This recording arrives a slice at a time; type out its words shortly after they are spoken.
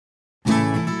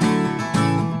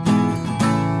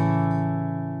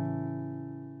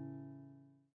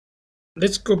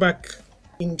let's go back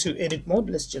into edit mode.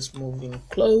 Let's just move in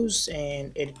close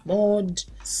and edit mode.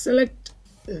 Select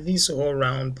this whole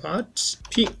round part,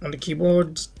 P on the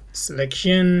keyboard,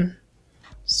 selection.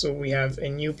 So we have a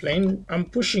new plane. I'm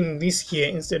pushing this here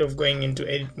instead of going into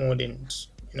edit mode and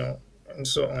and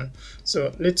so on.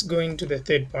 So let's go into the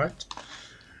third part.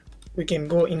 We can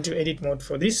go into edit mode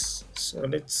for this. So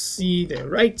let's see the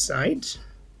right side,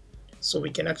 so we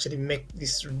can actually make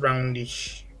this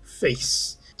roundish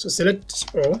face. So select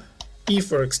O, E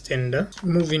for extender,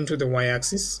 move into the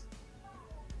y-axis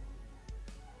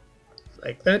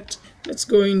like that. Let's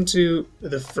go into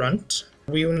the front.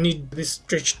 We will need this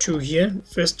stretch 2 here.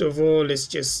 First of all, let's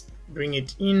just bring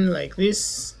it in like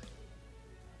this.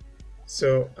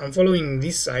 So I'm following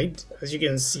this side. As you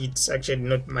can see, it's actually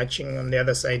not matching on the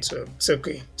other side, so it's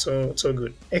okay. So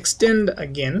good. Extend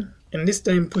again, and this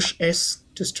time push S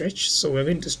to stretch. So we're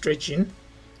going to stretch in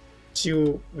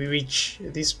till we reach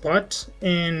this part,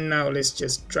 and now let's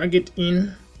just drag it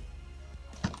in.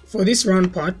 For this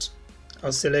round part,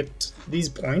 I'll select these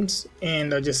points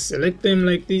and I'll just select them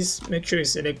like this. Make sure you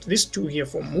select these 2 here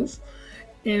for move,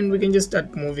 and we can just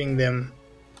start moving them.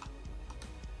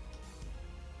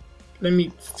 Let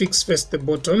me fix first the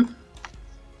bottom.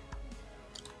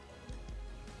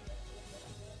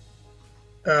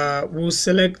 We'll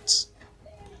select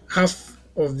half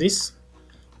of this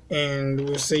and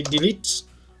we'll say delete,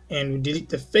 and we'll delete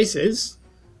the faces,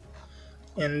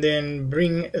 and then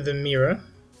bring the mirror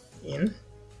in.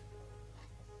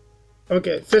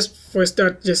 Okay, first for a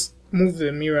start, just move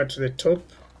the mirror to the top,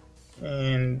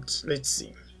 and let's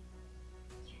see.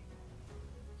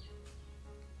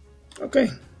 Okay,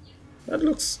 that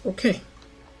looks okay.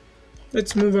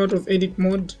 Let's move out of edit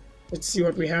mode. Let's see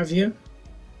what we have here.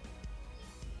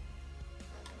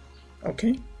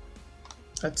 Okay,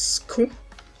 that's cool.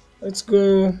 Let's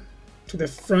go to the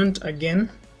front again.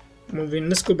 Move in.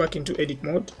 Let's go back into edit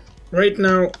mode. Right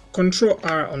now, Control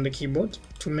R on the keyboard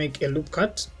to make a loop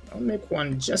cut. I'll make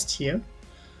one just here.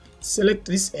 Select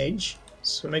this edge.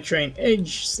 So make sure in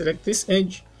edge, select this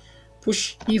edge,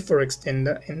 push E for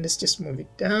extender, and let's just move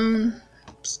it down.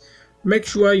 Oops. Make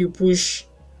sure you push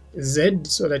Z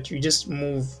so that you just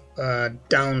move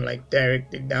down, like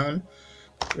directly down.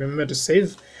 Remember to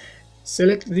save.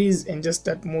 Select these and just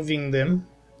start moving them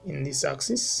in this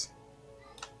axis.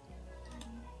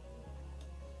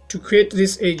 To create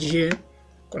this edge here,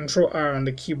 Control R on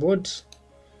the keyboard,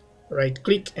 right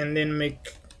click, and then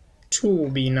make 2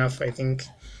 will be enough, I think.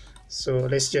 So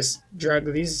let's just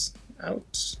drag these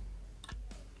out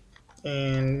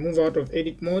and move out of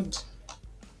edit mode.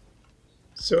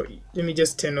 So let me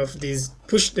just turn off these.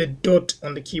 Push the dot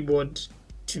on the keyboard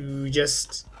to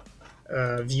just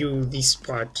view this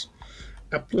part.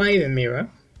 Apply the mirror,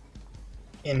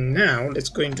 and now let's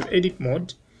go into edit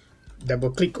mode. Double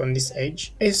click on this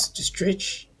edge, S to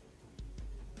stretch.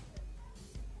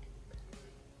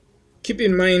 Keep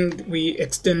in mind we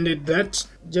extended that.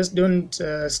 Just don't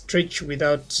stretch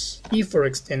without E for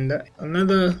extender.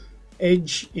 Another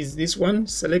edge is this one.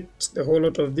 Select the whole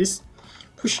lot of this,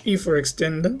 push E for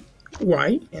extender,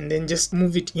 Y, and then just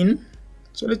move it in.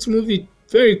 So let's move it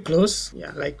very close,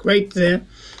 yeah, like right there,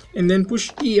 and then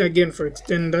push E again for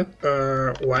extender,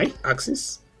 Y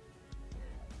axis.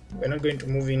 We're not going to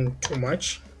move in too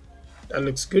much. That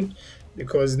looks good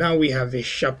because now we have a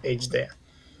sharp edge there.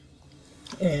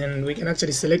 And we can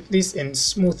actually select this and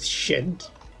smooth shed.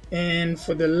 And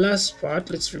for the last part,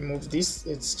 let's remove this.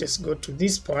 Let's just go to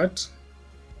this part.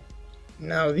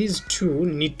 Now these 2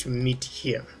 need to meet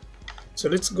here. So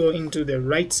let's go into the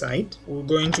right side. We'll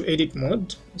go into edit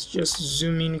mode. Let's just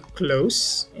zoom in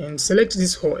close and select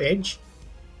this whole edge.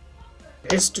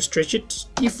 S to stretch it,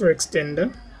 E for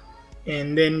extender,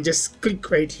 and then just click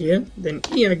right here. Then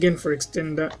E again for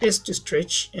extender, S to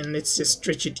stretch, and let's just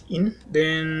stretch it in.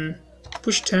 Then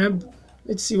push tab.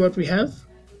 Let's see what we have.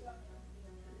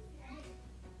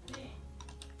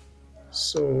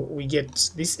 So we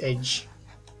get this edge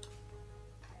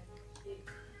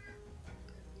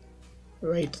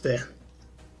right there,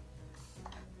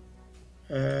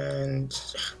 and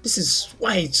this is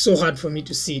why it's so hard for me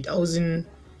to see it. I was in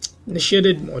the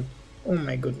shaded mode. Oh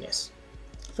my goodness.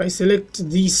 If I select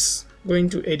this, go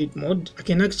into edit mode, I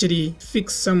can actually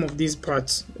fix some of these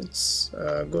parts. Let's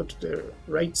go to the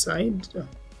right side.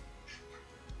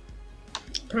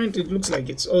 Apparently it looks like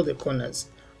it's all the corners.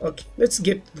 Okay, let's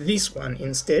get this one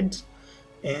instead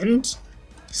and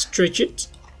stretch it.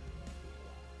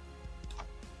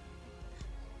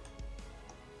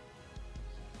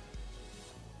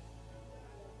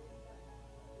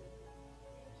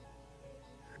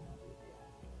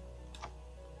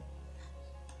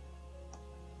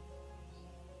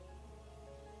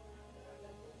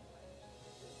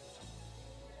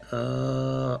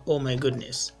 Oh my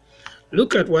goodness,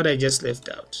 look at what I just left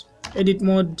out. Edit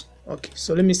mode. Okay,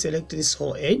 so let me select this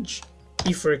whole edge.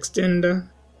 E for extender,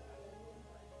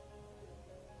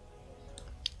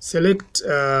 select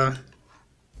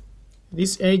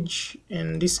this edge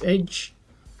and this edge,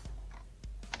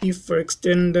 E for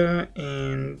extender,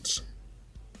 and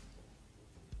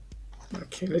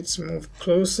okay, let's move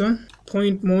closer.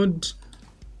 Point mode,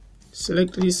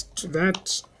 select this to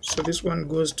that, so this one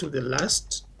goes to the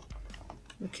last.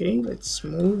 Okay, let's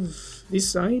move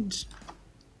this side,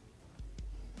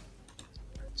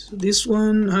 so this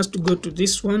one has to go to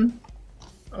this one.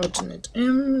 Alternate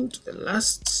M to the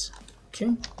last.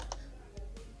 Okay,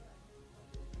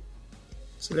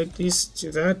 select this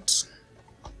to that,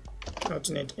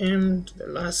 alternate M to the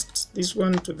last, this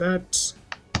one to that,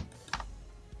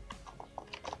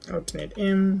 alternate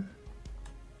M.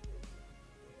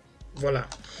 Voila,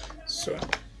 so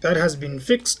that has been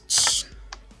fixed.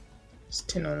 Let's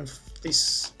turn on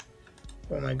this.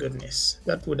 Oh my goodness,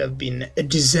 that would have been a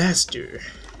disaster.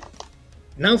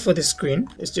 Now for the screen,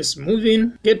 let's just move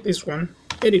in, get this one,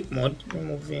 edit mode,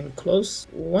 move in close.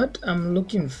 What I'm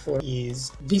looking for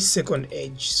is this second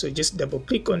edge, so just double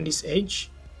click on this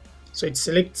edge, so it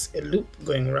selects a loop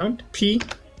going around. P,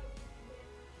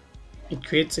 it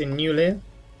creates a new layer,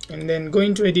 and then go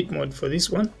into edit mode for this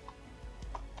one.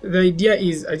 The idea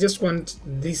is I just want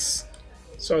this,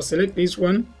 so I'll select this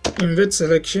one, invert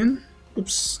selection.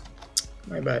 Oops,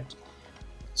 my bad.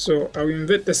 So I'll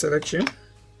invert the selection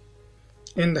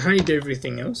and hide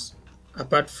everything else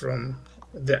apart from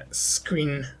the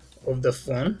screen of the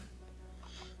phone.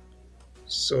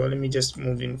 So let me just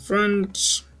move in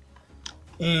front,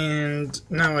 and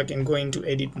now I can go into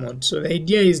edit mode. So the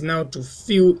idea is now to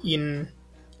fill in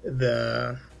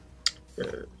the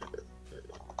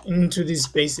into these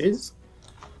spaces.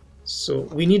 So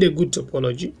we need a good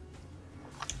topology.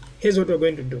 Here's what we're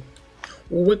going to do.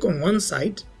 We'll work on one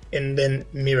side and then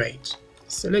mirror it.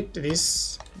 Select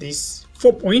these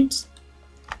 4 points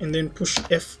and then push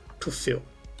F to fill.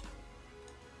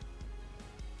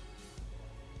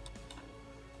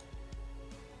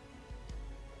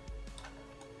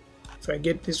 If I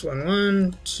get this one,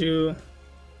 1, 2,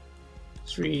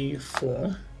 3,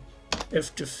 4,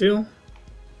 F to fill,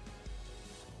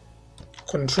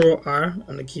 Control R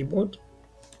on the keyboard,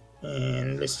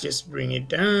 and let's just bring it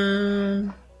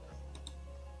down.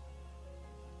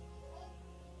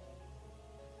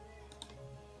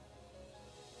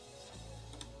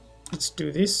 Let's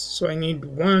do this. So I need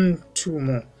 1, 2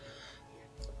 more.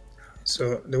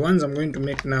 So the ones I'm going to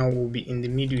make now will be in the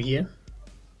middle here.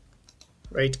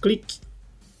 Right click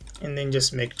and then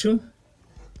just make 2,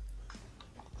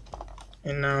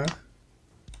 and now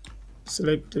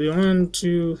select the 1,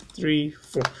 2, 3,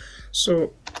 4.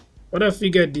 So what I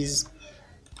figured is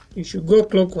if you go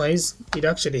clockwise, it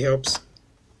actually helps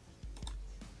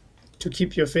to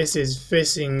keep your faces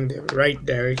facing the right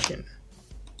direction.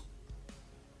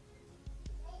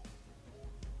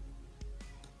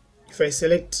 If I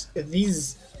select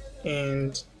these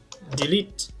and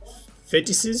delete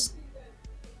vertices,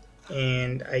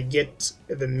 and I get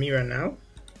the mirror now.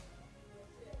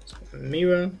 So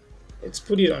mirror, let's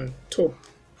put it on top.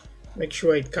 Make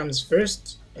sure it comes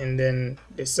first and then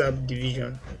the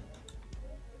subdivision.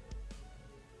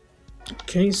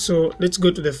 Okay, so let's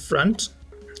go to the front.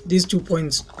 These 2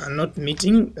 points are not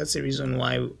meeting. That's the reason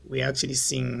why we're actually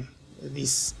seeing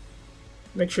this.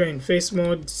 Make sure in face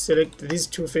mode, select these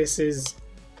 2 faces,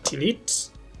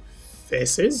 delete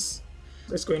faces.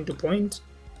 Let's go into point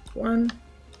 1.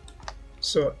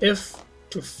 So F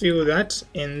to fill that,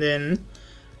 and then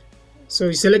so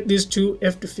you select these 2,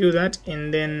 F to fill that,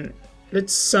 and then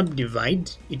let's subdivide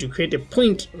it to create a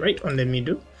point right on the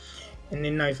middle. And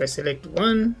then now if I select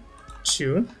 1,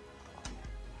 2,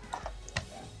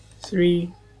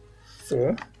 3,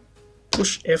 4,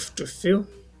 push F to fill,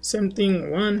 same thing,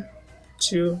 1,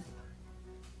 2,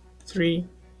 3,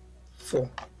 4,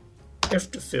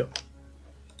 F to fill,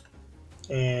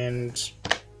 and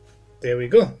there we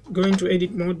go. Go into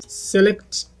edit mode,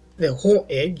 select the whole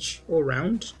edge all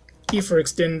round, E for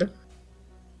extender,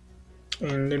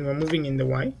 and then we're moving in the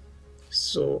Y.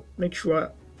 So make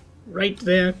sure right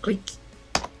there, click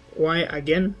Y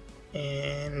again,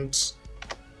 and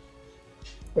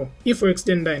E for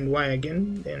extender and Y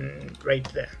again, then right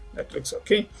there. That looks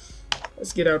okay.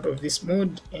 Let's get out of this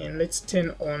mode and let's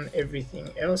turn on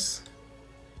everything else.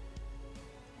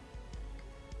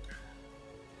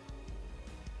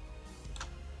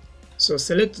 So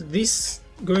select this,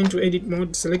 go into edit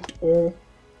mode, select all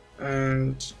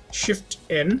and shift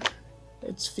N.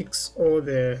 Let's fix all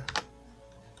I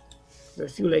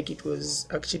feel like it was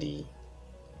actually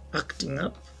acting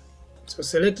up. So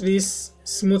select this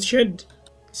smooth shade,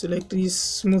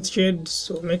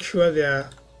 so make sure they are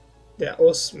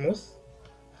all smooth.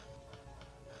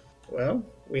 Well,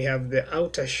 we have the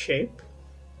outer shape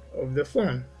of the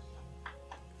phone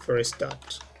for a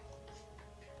start.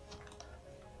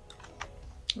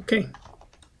 Okay,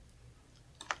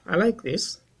 I like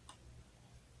this,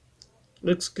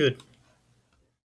 looks good.